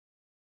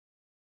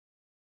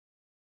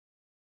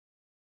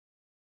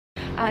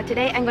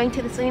Today I'm going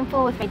to the swimming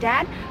pool with my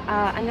dad.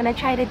 I'm gonna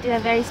try to do a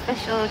very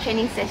special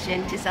training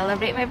session to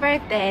celebrate my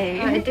birthday.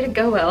 It didn't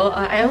go well.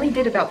 I only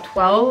did about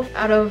 12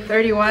 out of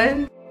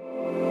 31.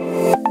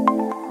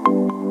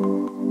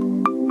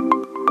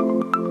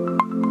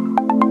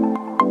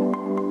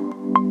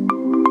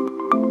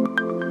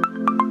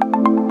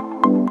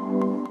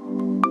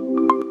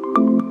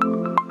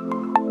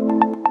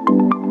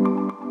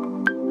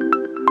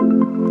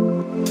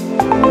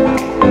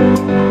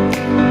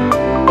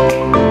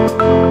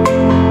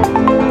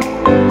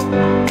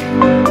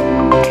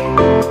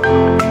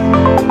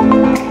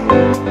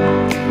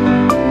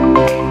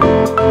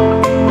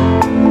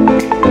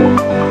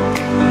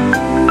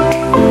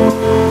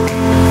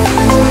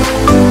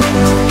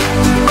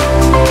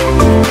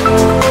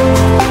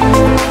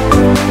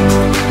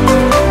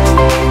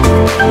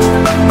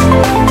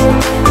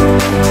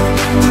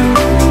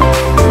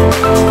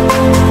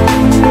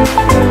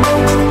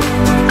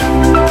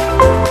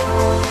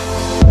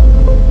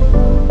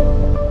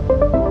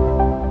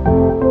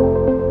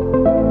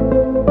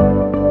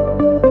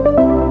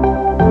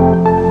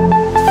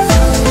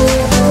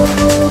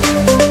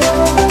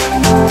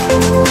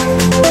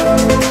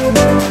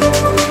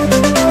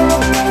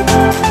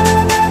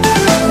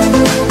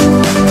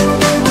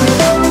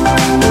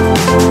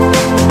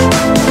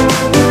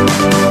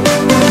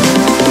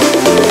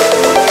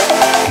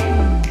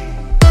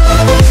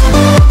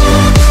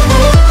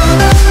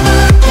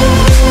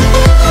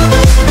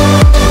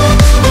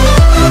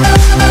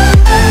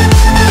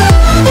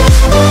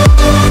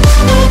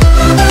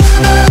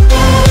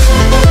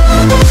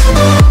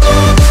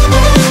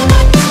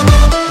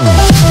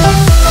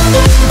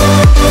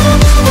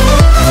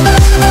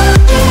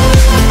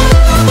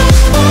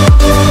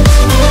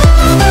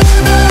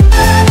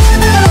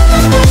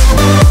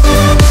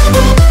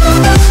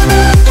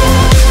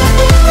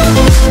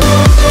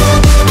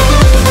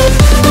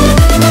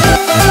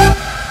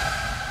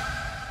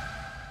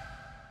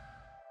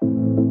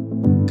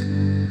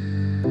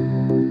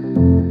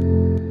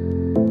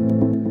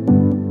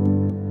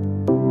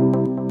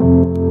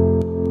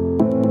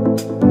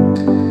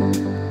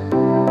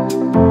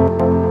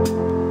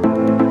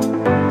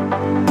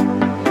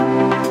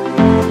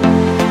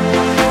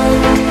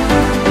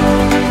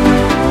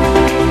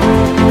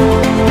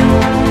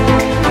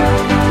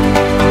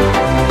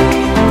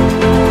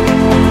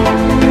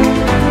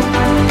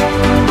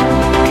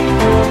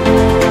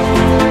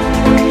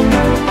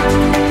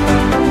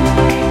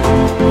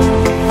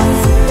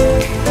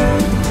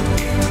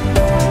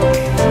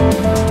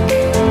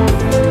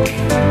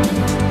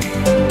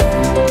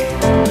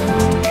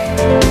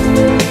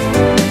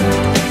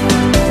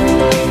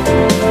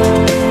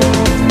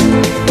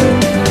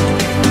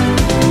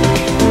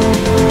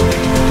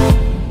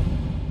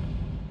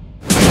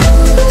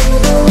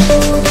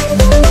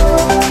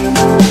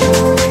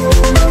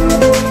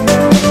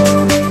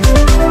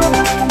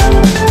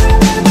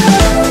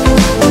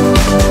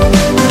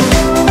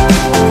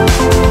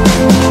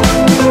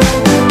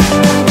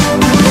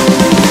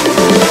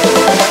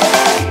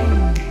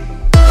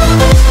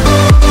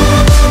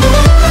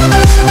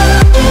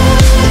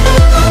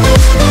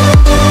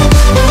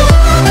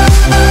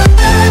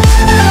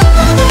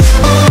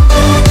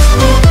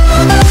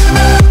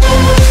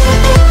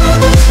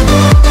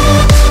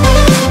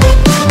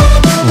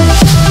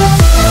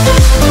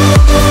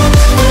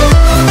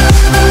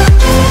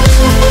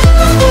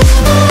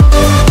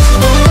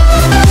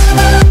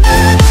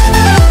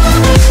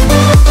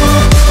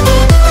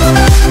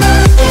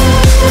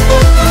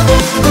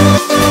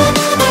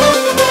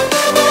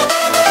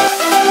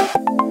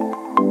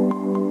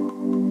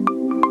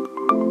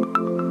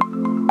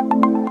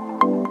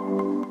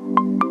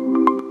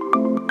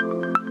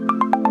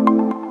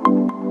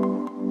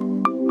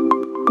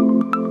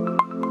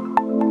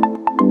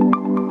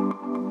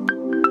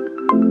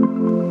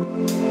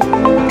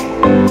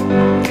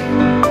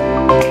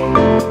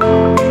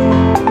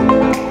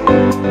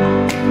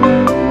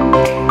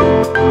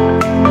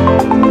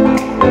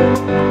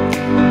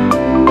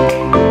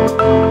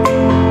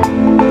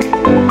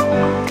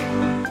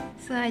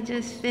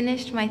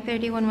 Finished my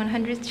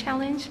 31/100th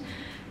challenge,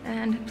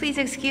 and please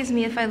excuse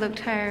me if I look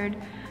tired.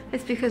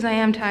 It's because I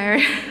am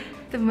tired.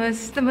 the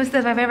most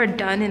that I've ever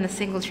done in a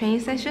single training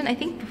session. I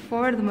think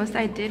before the most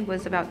I did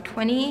was about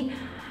 20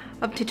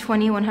 up to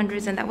 20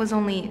 100s, and that was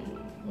only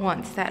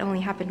once. That only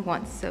happened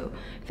once. So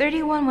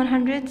 31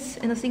 100s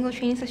in a single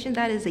training session,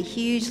 that is a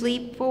huge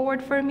leap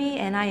forward for me,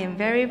 and I am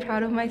very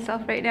proud of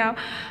myself right now.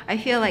 I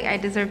feel like I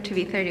deserve to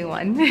be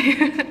 31.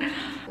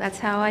 That's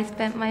how I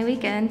spent my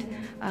weekend.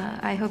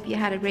 I hope you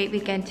had a great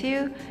weekend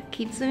too.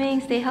 Keep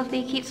swimming, stay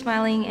healthy, keep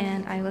smiling,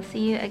 and I will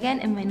see you again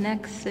in my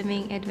next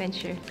swimming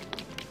adventure.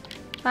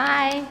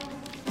 Bye!